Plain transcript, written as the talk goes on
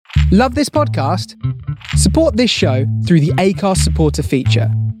Love this podcast? Support this show through the Acast supporter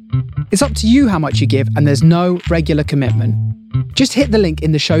feature. It's up to you how much you give, and there's no regular commitment. Just hit the link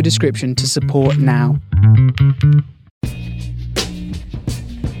in the show description to support now.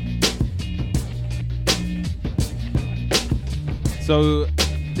 So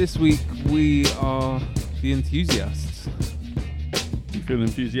this week we are the enthusiasts. You feel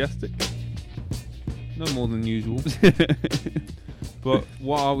enthusiastic? No more than usual. But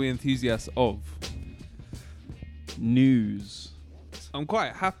what are we enthusiasts of? News. I'm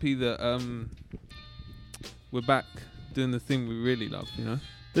quite happy that we're back doing the thing we really love, you know?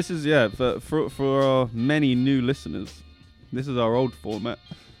 This is, for our many new listeners, this is our old format.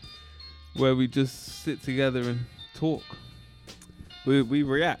 Where we just sit together and talk. We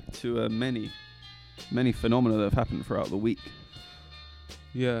react to many phenomena that have happened throughout the week.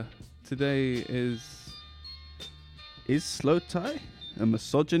 Yeah. Today is Slow Tie a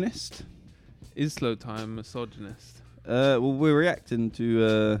misogynist? Is Slow Tie a misogynist? Well, we're reacting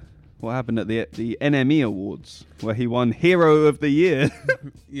to what happened at the NME Awards, where he won Hero of the Year.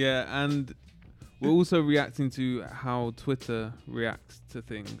 Yeah, and we're also reacting to how Twitter reacts to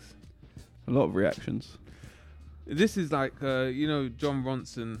things. A lot of reactions. This is like, John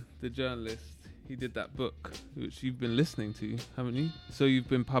Ronson, the journalist. He did that book, which you've been listening to, haven't you? So you've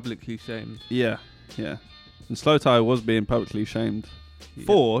been publicly shamed. Yeah. And Slow Tie was being publicly shamed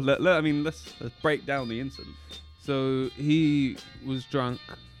for. Let's break down the incident. So he was drunk.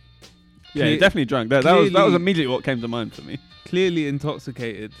 Yeah, definitely drunk. That was immediately what came to mind for me. Clearly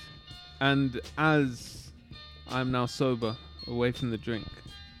intoxicated, and as I'm now sober, away from the drink.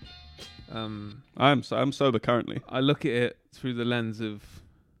 I'm sober currently. I look at it through the lens of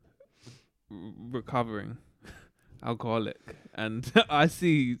recovering alcoholic, and I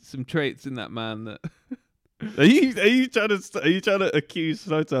see some traits in that man that. Are you trying to accuse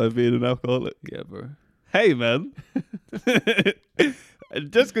Slow Tie of being an alcoholic? Yeah, bro. Hey, man.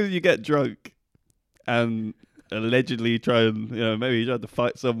 Just because you get drunk and allegedly try and maybe he tried to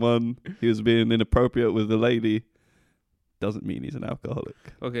fight someone, he was being inappropriate with a lady, doesn't mean he's an alcoholic.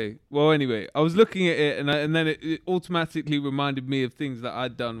 Okay. Well, anyway, I was looking at it, and then it automatically reminded me of things that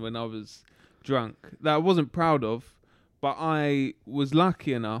I'd done when I was drunk that I wasn't proud of, but I was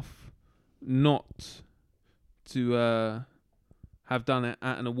lucky enough not to have done it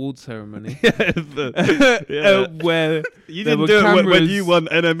at an award ceremony. Where you didn't do it when you won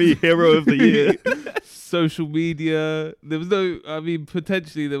NME Hero of the Year. Social media. There was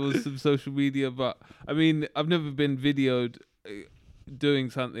potentially there was some social media, but I've never been videoed doing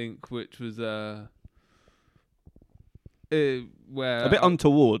something which was where a bit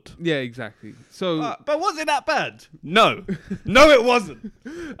untoward. Yeah, exactly. So, but was it that bad? No, it wasn't.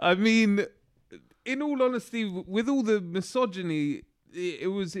 In all honesty, with all the misogyny, it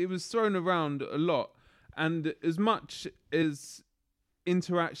was thrown around a lot, and as much as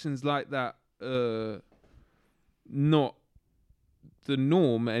interactions like that not the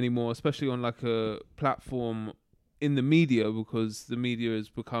norm anymore, especially on like a platform in the media, because the media is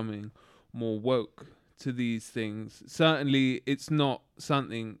becoming more woke to these things. Certainly, it's not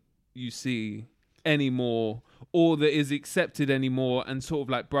something you see anymore or that is accepted anymore and sort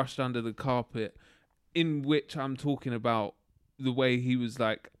of like brushed under the carpet, in which I'm talking about the way he was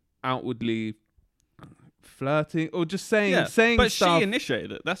like outwardly flirting or just saying but stuff. She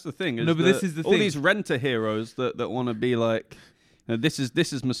initiated it. That's the thing. No, but this is the thing. All these renter heroes that want to be like, this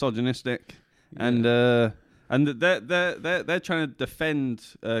is misogynistic, and they're trying to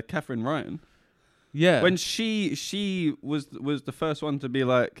defend Catherine Ryan. Yeah, when she was the first one to be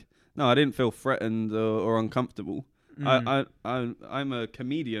like, no, I didn't feel threatened or uncomfortable. I'm a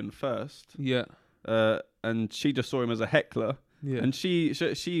comedian first. Yeah. And she just saw him as a heckler. Yeah. And she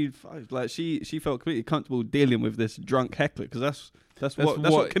felt completely comfortable dealing with this drunk heckler, because that's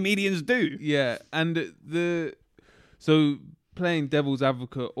what comedians do. Yeah. And so playing devil's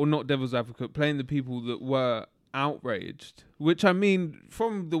advocate, or not devil's advocate, playing the people that were outraged, which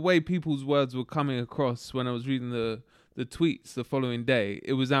from the way people's words were coming across when I was reading the tweets the following day,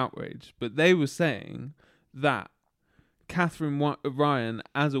 it was outrage. But they were saying that Catherine Ryan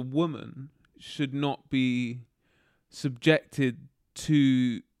as a woman should not be subjected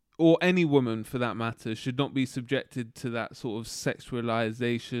to, or any woman for that matter, should not be subjected to that sort of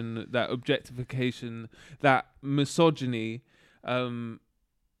sexualization, that objectification, that misogyny.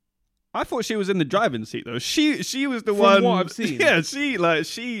 I thought she was in the driving seat though. She was the one. From what I've seen, yeah,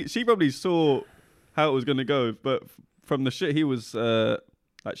 she probably saw how it was going to go, but from the shit he was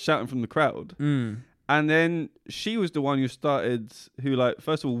shouting from the crowd. And then she was the one who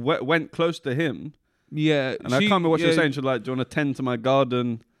first of all went close to him. Yeah. And I can't remember what she was saying. She was like, do you want to tend to my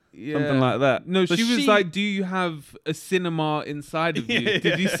garden? something like that. No, But she was like, "Do you have a cinema inside of you?"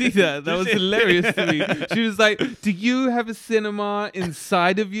 Did you see that? That was hilarious to me. She was like, "Do you have a cinema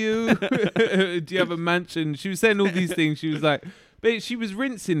inside of you? Do you have a mansion?" She was saying all these things. She was like, but she was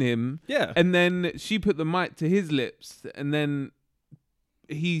rinsing him. Yeah. And then she put the mic to his lips, and then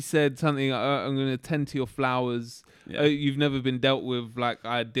he said something, "I'm going to tend to your flowers. Yeah. You've never been dealt with like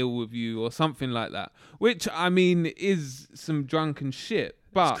I deal with you," or something like that. Which, I mean, is some drunken shit.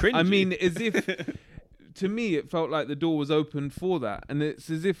 But, I mean, as if, to me, it felt like the door was open for that. And it's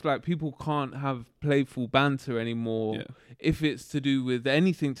as if, like, people can't have playful banter anymore if it's to do with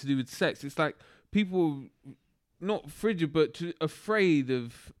anything to do with sex. It's like people, not frigid, but afraid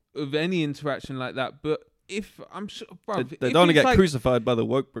of any interaction like that. But if I'm sure, bruv, they don't want to get crucified by the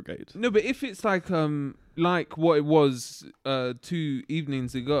woke brigade. No, but if it's like what it was 2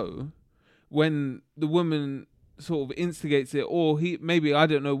 evenings ago, when the woman sort of instigates it, or he maybe, I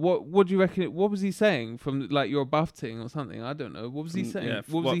don't know, what do you reckon? What was he saying from like your buffing or something? I don't know. What was he saying? Yeah,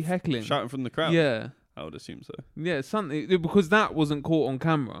 what was he heckling? Shouting from the crowd. Yeah, I would assume so. Yeah, something, because that wasn't caught on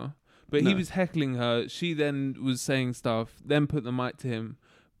camera. But No. he was heckling her. She then was saying stuff, then put the mic to him.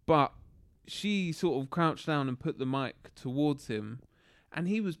 But she sort of crouched down and put the mic towards him, and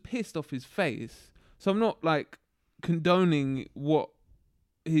he was pissed off his face. So I'm not like condoning what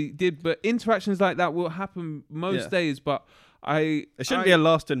he did, but interactions like that will happen most days. But it shouldn't be a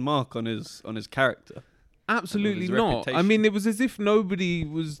lasting mark on his character. Absolutely his not. reputation. I mean, it was as if nobody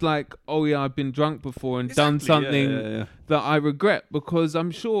was like, "Oh yeah, I've been drunk before and done something that I regret," because I'm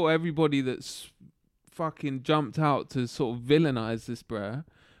sure everybody that's fucking jumped out to sort of villainize this bruh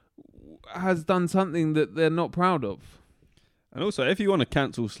has done something that they're not proud of. And also, if you want to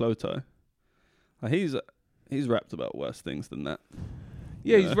cancel Slow Tie, he's rapped about worse things than that.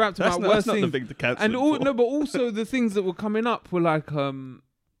 Yeah, he's rapped about worse that's things. not the thing to cancel. And him for. no, but also the things that were coming up were like,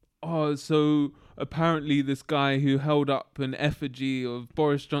 so apparently this guy who held up an effigy of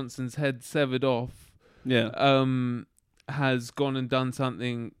Boris Johnson's head severed off, has gone and done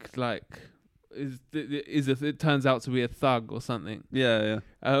something like it turns out to be a thug or something. Yeah.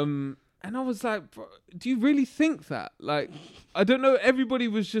 And I was like, bro, do you really think that? Like, I don't know. Everybody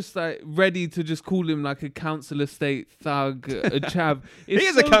was just like ready to just call him like a council estate thug, a chav. He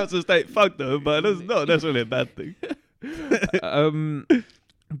is a council estate thug though, but that's not necessarily a bad thing.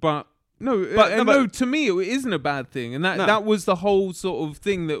 But no, to me it isn't a bad thing, and that was the whole sort of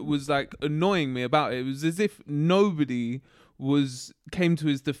thing that was like annoying me about it. It was as if nobody came to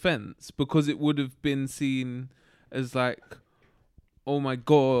his defense, because it would have been seen as like, oh my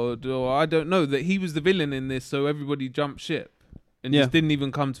god, or I don't know, that he was the villain in this, so everybody jumped ship and just didn't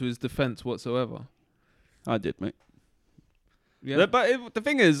even come to his defense whatsoever. I did, mate. Yeah, but the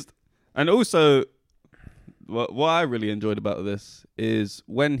thing is, and also, what I really enjoyed about this is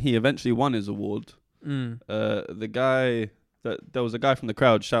when he eventually won his award. The guy there was a guy from the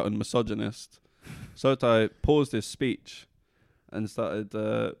crowd shouting misogynist. Slow Tie paused his speech and started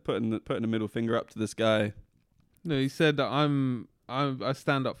putting the middle finger up to this guy. No, he said that I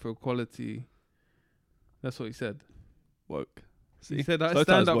stand up for equality. That's what he said. Woke. See? He said, I Slow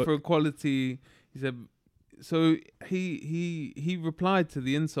stand Tie's up woke. for equality. He said, so he replied to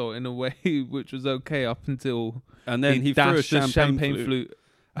the insult in a way which was okay up until And then he threw a dashed the champagne flute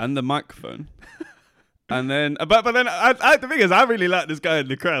and the microphone. And then, but then the thing is, I really like this guy in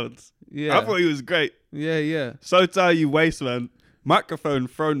the crowds. Yeah, I thought he was great. Yeah. So tie you waste, man. Microphone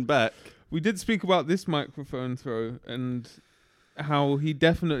thrown back. We did speak about this microphone throw and how he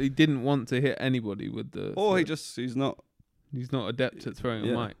definitely didn't want to hit anybody with the. Or throw. he's not. He's not adept at throwing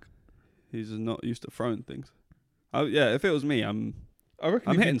a mic. He's just not used to throwing things. If it was me, I reckon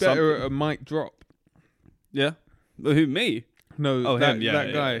I'm he'd be hitting better something. at a mic drop. Yeah. But who, me? No, him,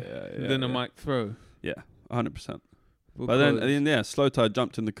 that guy than a yeah. mic throw. Yeah, 100%. But then, Slow Tie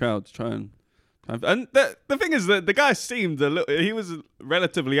jumped in the crowd to try and the thing is that the guy seemed he was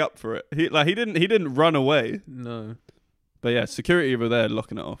relatively up for it. He didn't run away. No. But yeah, security over there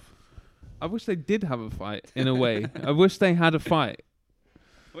locking it off. I wish they did have a fight in a way. I wish they had a fight.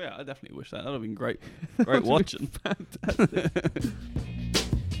 Well, yeah, I definitely wish that. That would have been great. Great watching. Fantastic.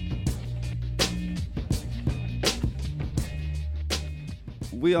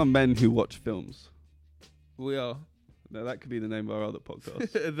 We are men who watch films. We are. Now that could be the name of our other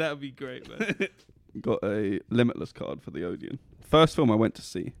podcast. That'd be great, man. Got a Limitless card for the Odeon. First film I went to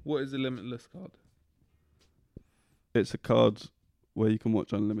see. What is a Limitless card? It's a card where you can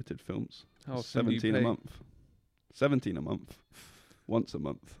watch unlimited films. How often do you 17 a pay? month. 17 a month. Once a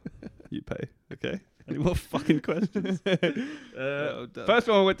month. You pay. Okay. Any more fucking questions? First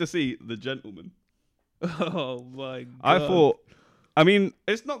one I went to see, The Gentleman. Oh my god. I thought I mean,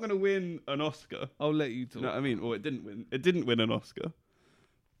 it's not going to win an Oscar. I'll let you talk. You know what I mean? Or it didn't win. It didn't win an Oscar.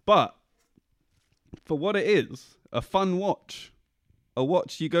 But for what it is, a fun watch. A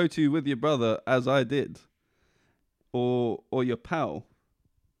watch you go to with your brother, as I did. Or your pal.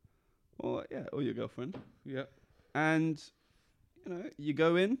 Or your girlfriend. Yeah. And, you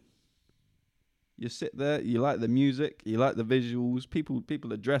go in. You sit there. You like the music. You like the visuals.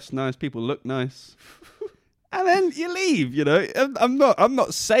 People are dressed nice. People look nice. And then you leave, I'm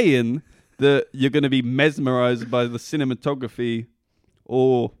not saying that you're going to be mesmerized by the cinematography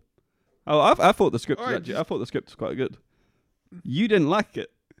or... I thought the script I thought the script was quite good. You didn't like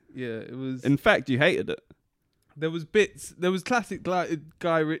it. Yeah, it was... In fact, you hated it. There was classic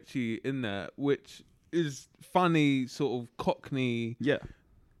Guy Ritchie in there, which is funny, sort of Cockney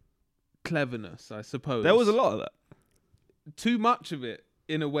cleverness, I suppose. There was a lot of that. Too much of it.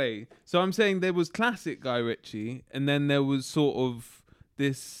 In a way. So I'm saying there was classic Guy Ritchie, and then there was sort of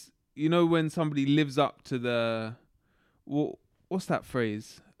this, when somebody lives up to the, what's that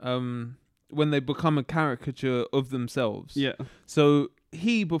phrase? When they become a caricature of themselves. Yeah. So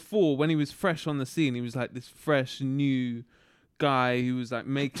before, when he was fresh on the scene, he was like this fresh, new guy who was like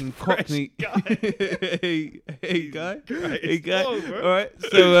making Cockney. Hey guy. Oh, all right.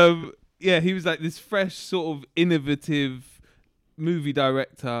 So, he was like this fresh, sort of innovative movie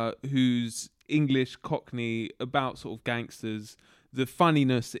director who's English Cockney, about sort of gangsters, the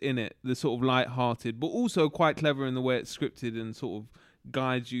funniness in it, the sort of light-hearted, but also quite clever in the way it's scripted and sort of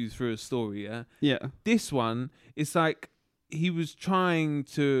guides you through a story. Yeah. This one, it's like he was trying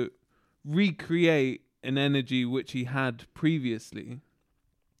to recreate an energy which he had previously,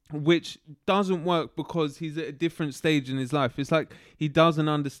 which doesn't work because he's at a different stage in his life. It's like he doesn't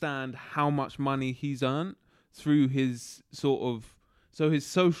understand how much money he's earned through his so his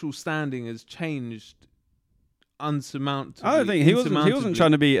social standing has changed unsurmountably. I don't think he wasn't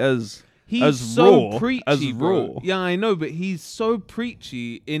trying to be as so raw, preachy, as raw. Bro. Yeah, I know, but he's so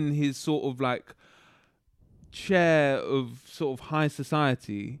preachy in his sort of like chair of sort of high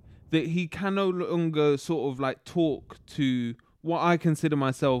society that he can no longer sort of like talk to what I consider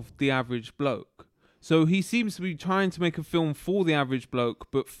myself the average bloke. So he seems to be trying to make a film for the average bloke,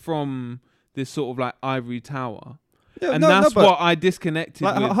 but from this sort of like ivory tower. Yeah, and that's what I disconnected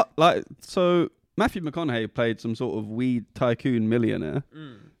with. So Matthew McConaughey played some sort of weed tycoon millionaire.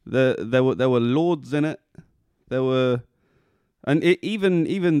 There were lords in it. There were, and even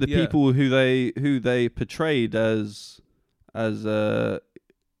the people who they portrayed as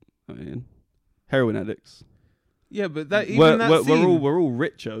heroin addicts. Yeah, but that scene, we're all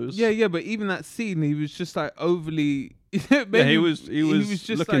richos. Yeah, but even that scene, he was just like overly. He was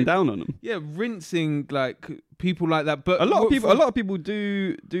just looking like, down on them. Yeah, rinsing like people like that. But a lot of people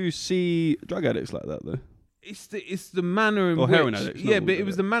do see drug addicts like that though. It's the manner in which heroin addicts. Yeah, but it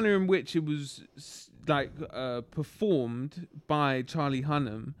was the manner in which it was like performed by Charlie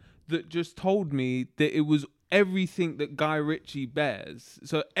Hunnam that just told me that it was everything that Guy Ritchie bears.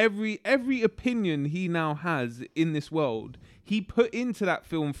 So every opinion he now has in this world, he put into that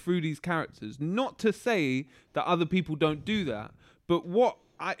film through these characters. Not to say that other people don't do that, but what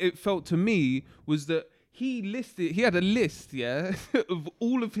it felt to me was that he had a list, of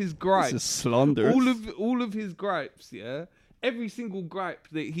all of his gripes. This is slanderous. All of his gripes, every single gripe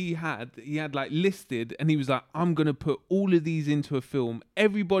that he had like listed, and he was like, I'm going to put all of these into a film.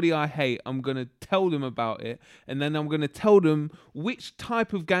 Everybody I hate, I'm going to tell them about it. And then I'm going to tell them which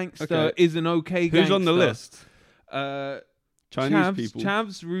type of gangster is an okay gangster. Who's on the list? Chinese people.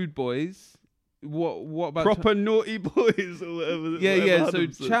 Chavs, Rude Boys. What about... Proper naughty boys or whatever. Yeah. So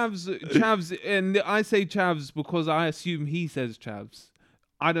Chavs, and I say Chavs because I assume he says Chavs.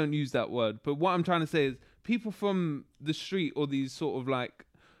 I don't use that word. But what I'm trying to say is, people from the street or these sort of like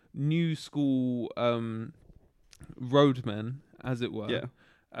new school roadmen, as it were. Yeah.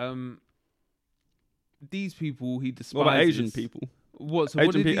 These people he despises. What about Asian people?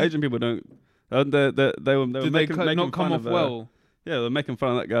 Asian people don't. They were making not come fun off well. Yeah, they were making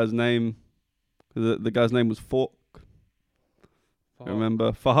fun of that guy's name. The guy's name was Fork.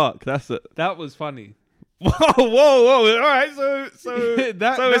 Remember? Fahak, that's it. That was funny. Whoa! All right, so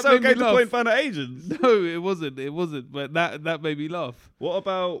it's okay to point fun at Asians. No, it wasn't. But that made me laugh. What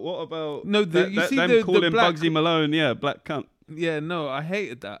about? No, you see them calling Bugsy Malone, black cunt. Yeah, no, I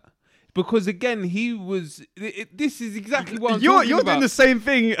hated that because again, he was. This is exactly what I'm talking You're about. doing the same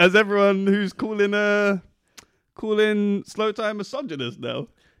thing as everyone who's calling Slow Time misogynist now,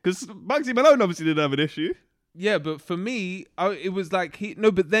 because Bugsy Malone obviously didn't have an issue. Yeah, but for me, it was like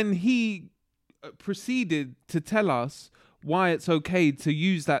but then he proceeded to tell us why it's okay to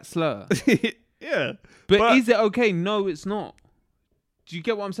use that slur. Yeah. But is it okay? No, it's not. Do you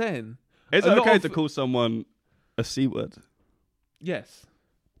get what I'm saying? Is A it lot okay of- to call someone a C word? Yes.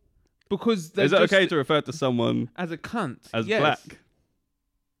 Because Is it okay to refer to someone as a cunt? as yes. black?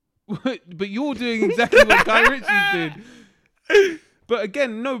 But you're doing exactly what Guy Ritchie did. But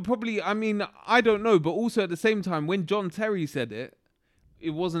again, no, probably, I mean, I don't know. But also at the same time, when John Terry said it,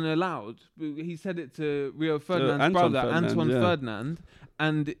 it wasn't allowed. He said it to Rio Ferdinand's Antoine brother, Ferdinand, Antoine yeah. Ferdinand.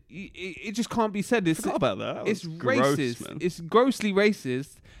 And it just can't be said. It's Forgot about that. it's Gross, racist. man. It's grossly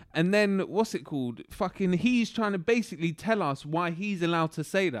racist. And then what's it called? Fucking, he's trying to basically tell us why he's allowed to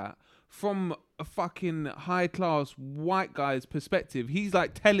say that from a fucking high class white guy's perspective. He's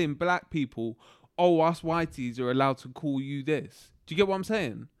like telling black people, "Oh, us whiteys are allowed to call you this." Do you get what I'm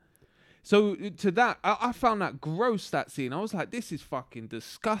saying? So to that, I found that gross, that scene. I was like, this is fucking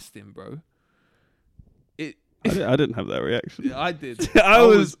disgusting, bro. I didn't have that reaction. Yeah, I did. I I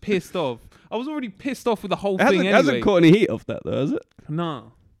was- was pissed off. I was already pissed off with the whole It thing hasn't anyway. caught any heat off that though, has it?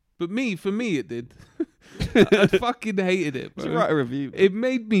 No. But for me, it did. I fucking hated it, You should bro. write a review. It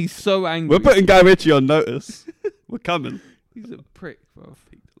made me so angry. We're putting Guy Ritchie on notice. We're coming. He's a prick, bro.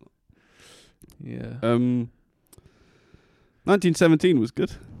 Yeah. 1917 was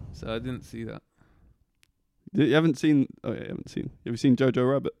good. So I didn't see that. You haven't seen? Oh yeah, you haven't seen. Have you seen Jojo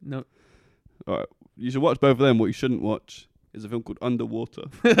Rabbit? No. All right, you should watch both of them. What you shouldn't watch is a film called Underwater.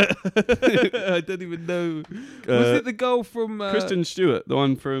 I don't even know. Was it the girl from Kristen Stewart, the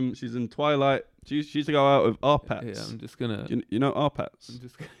one from she's in Twilight. She used to go out with Arpats. Yeah, I'm just gonna. You know Arpats? I'm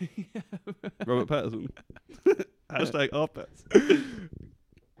just gonna Robert Pattinson. Hashtag Arpats.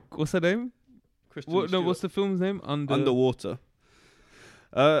 What's her name? Kristen What? No, Stewart. what's the film's name? Underwater.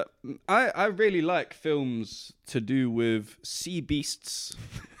 I really like films to do with sea beasts.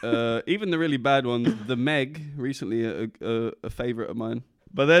 Even the really bad ones. The Meg, recently a favourite of mine.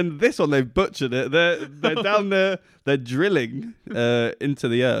 But then this one, they've butchered it. They're down there. They're drilling into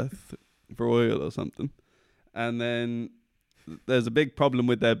the earth for oil or something. And then there's a big problem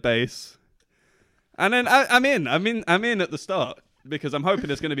with their base. And then I'm in at the start because I'm hoping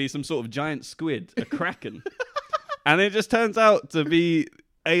there's going to be some sort of giant squid, a kraken. And it just turns out to be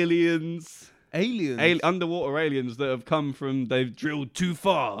aliens. Underwater aliens that have come from, they've drilled too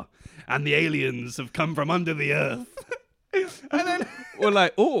far, and the aliens have come from under the earth. And then, Or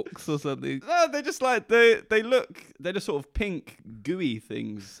like orcs or something. no, they're just like, they're just sort of pink, gooey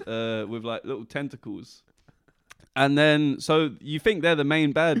things with like little tentacles. And then, so you think they're the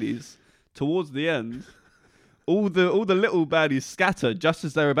main baddies. Towards the end, all the little baddies scatter just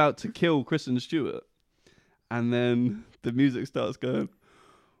as they're about to kill Kristen Stewart. And then the music starts going,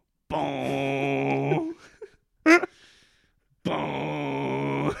 boom,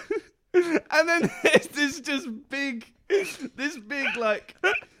 boom. And then there's this big, like,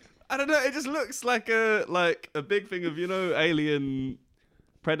 I don't know, it just looks like a big thing of, Alien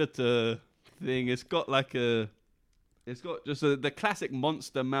Predator thing. It's got just the classic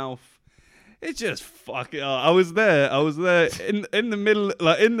monster mouth. It's just fucking. I was there in the middle,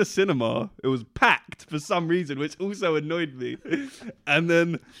 like in the cinema. It was packed for some reason, which also annoyed me. And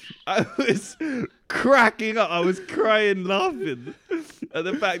then I was cracking up. I was crying, laughing at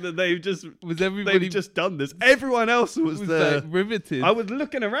the fact that they've just done this. Everyone else was there. Like riveted. I was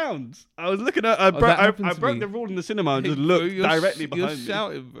looking around. I broke the rule in the cinema and just looked directly behind me.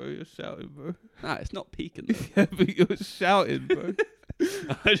 You're shouting, bro. Nah, it's not peeking. Yeah, but you're shouting, bro.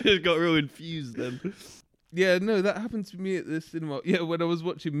 I just got real infused then. Yeah, no, that happened to me at the cinema. Yeah, when I was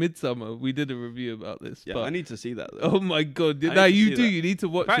watching Midsummer, we did a review about this. Yeah, but I need to see that though. oh my god, I need no, to you see do. that. You need to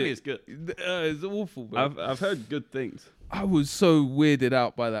watch Apparently it. it's good. It's awful, bro. I've heard good things. I was so weirded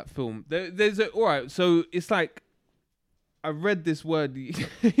out by that film. All right, so it's like I read this word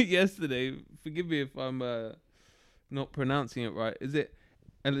yesterday. Forgive me if I'm not pronouncing it right. Is it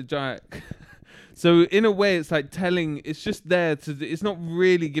elegiac? So in a way, it's like telling. It's just there to. It's not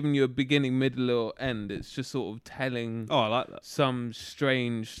really giving you a beginning, middle, or end. It's just sort of telling. Oh, I like that. Some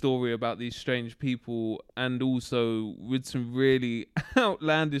strange story about these strange people, and also with some really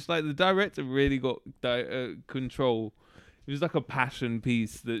outlandish. Like the director really got control. It was like a passion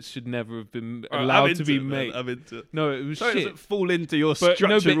piece that should never have been allowed to be made. I'm into it. No, it was So it shit. doesn't fall into your But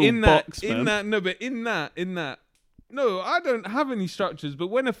structural box, man. in that. No, I don't have any structures. But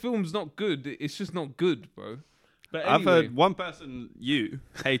when a film's not good, it's just not good, bro. But anyway, I've heard one person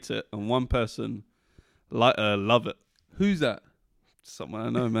hate it and one person love it. Who's that? Someone I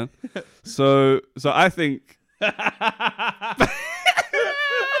know, man. so I think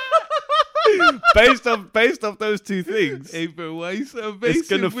based off those two things, Hey, bro, why you so it's evasive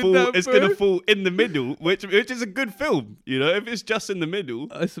gonna with fall. that, It's bro? gonna fall in the middle, which is a good film. If it's just in the middle.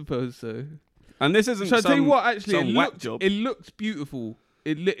 I suppose so. And this isn't. Shall I tell you what? Actually, job. it looked beautiful.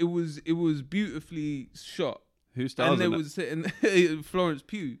 It was beautifully shot. Who stars and in there was sitting Florence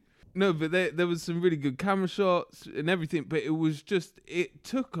Pugh. No, but there was some really good camera shots and everything. But it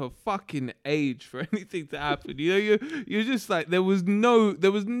took a fucking age for anything to happen. You know, you're just like there was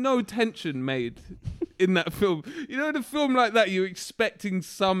no tension made in that film. You know, in a film like that, you're expecting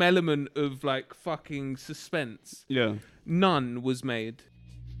some element of like fucking suspense. Yeah. None was made.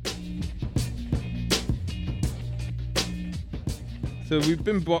 So we've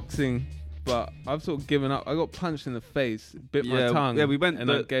been boxing, but I've sort of given up. I got punched in the face, bit my tongue. Yeah, we went and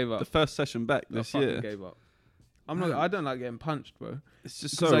I gave up. The first session back this year. I gave up. I don't like getting punched, bro. It's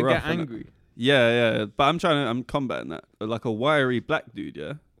just so I rough. get angry. Yeah. But I'm combating that. Like a wiry black dude,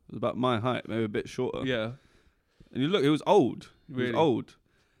 yeah? It was about my height, maybe a bit shorter. Yeah. And you look, he was old. Really? He was old.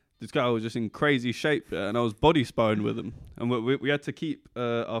 This guy was just in crazy shape, yeah? And I was body sparring with him. And we had to keep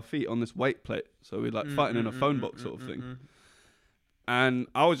our feet on this weight plate. So we're like fighting in a phone box sort of thing. And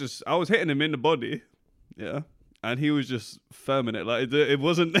I was hitting him in the body, yeah, and he was just firming it. Like it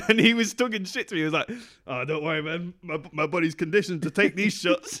wasn't, and he was talking shit to me. He was like, "Oh, don't worry, man. My body's conditioned to take these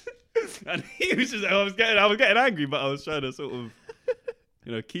shots." And he was just, I was getting angry, but I was trying to sort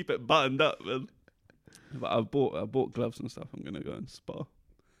of, keep it buttoned up, man. But I bought gloves and stuff. I'm gonna go and spar.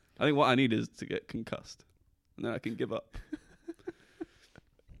 I think what I need is to get concussed, and then I can give up.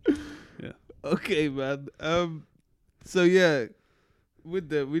 Yeah. Okay, man. So yeah. We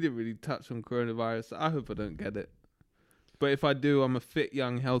didn't really touch on coronavirus. I hope I don't get it. But if I do, I'm a fit,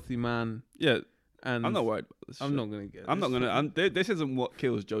 young, healthy man. Yeah. And I'm not worried about this. I'm not going to get it. This isn't what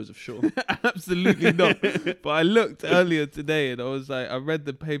kills Joseph Shaw. Absolutely not. But I looked earlier today and I was like, I read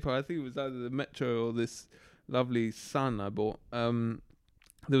the paper. I think it was either the Metro or this lovely Sun I bought. There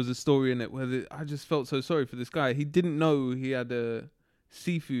was a story in it where I just felt so sorry for this guy. He didn't know he had a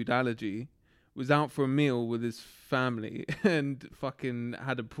seafood allergy. Was out for a meal with his family and fucking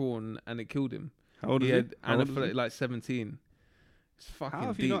had a prawn and it killed him. How old is he? Had anaphylactic, like 17. It's fucking How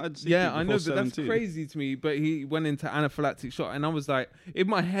have deep. you not had seafood Yeah, I know, but 17? that's crazy to me. But he went into anaphylactic shock, and I was like, in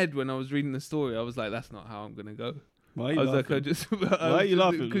my head when I was reading the story, I was like, that's not how I'm gonna go. Why are you laughing? Why are you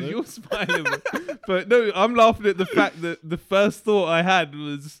laughing? Because you're smiling. But no, I'm laughing at the fact that the first thought I had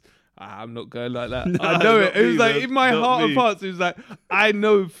was, I'm not going like that. No, I know it. It was like man. in my Not heart me. of hearts, it was like, I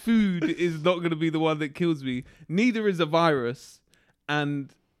know food is not going to be the one that kills me. Neither is a virus.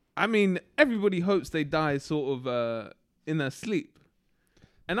 And I mean, everybody hopes they die sort of in their sleep.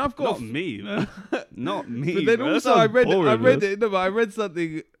 And I've got Not me, man. Not me. But then bro. also I read man. it. No, but I read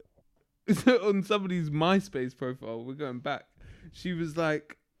something on somebody's MySpace profile. We're going back. She was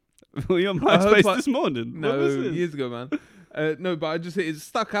like, Were you on MySpace this morning? No, What was this? years ago, man. No, but it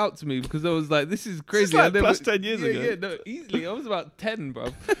stuck out to me because I was like, this is crazy. This is like plus 10 years ago. Yeah, no, easily. I was about 10, bro.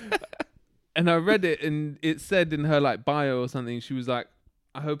 And I read it and it said in her like bio or something, she was like,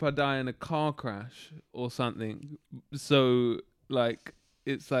 I hope I die in a car crash or something. So like,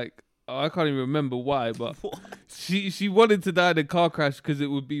 it's like, I can't even remember why, but she wanted to die in a car crash because it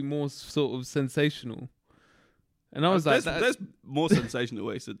would be more sort of sensational. And I was like, there's more sensational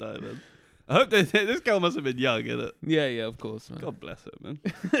ways to die, man. I hope this girl must have been young, innit? Yeah, of course, man. God bless her, man.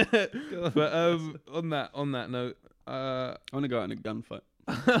 But on that note, I want to go out in a gunfight.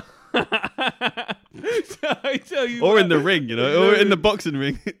 I tell you, or in the ring, or in the boxing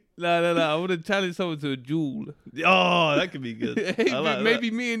ring. No. I want to challenge someone to a duel. Oh, that could be good. Hey, I like maybe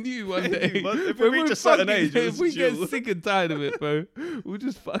that. me and you one day. If we reach a certain age, if we get duel. sick and tired of it, bro, we'll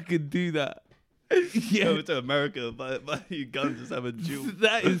just fucking do that. Yeah. Go to America, buy you guns, just have a duel.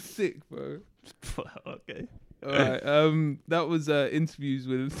 That is sick, bro. Okay. All right. That was interviews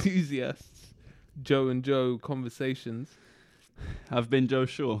with enthusiasts. Joe and Joe conversations. I've been Joe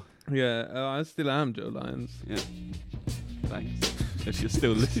Shaw. Yeah, I still am Joe Lyons. Yeah. Thanks. If you're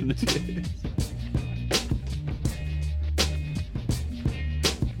still listening.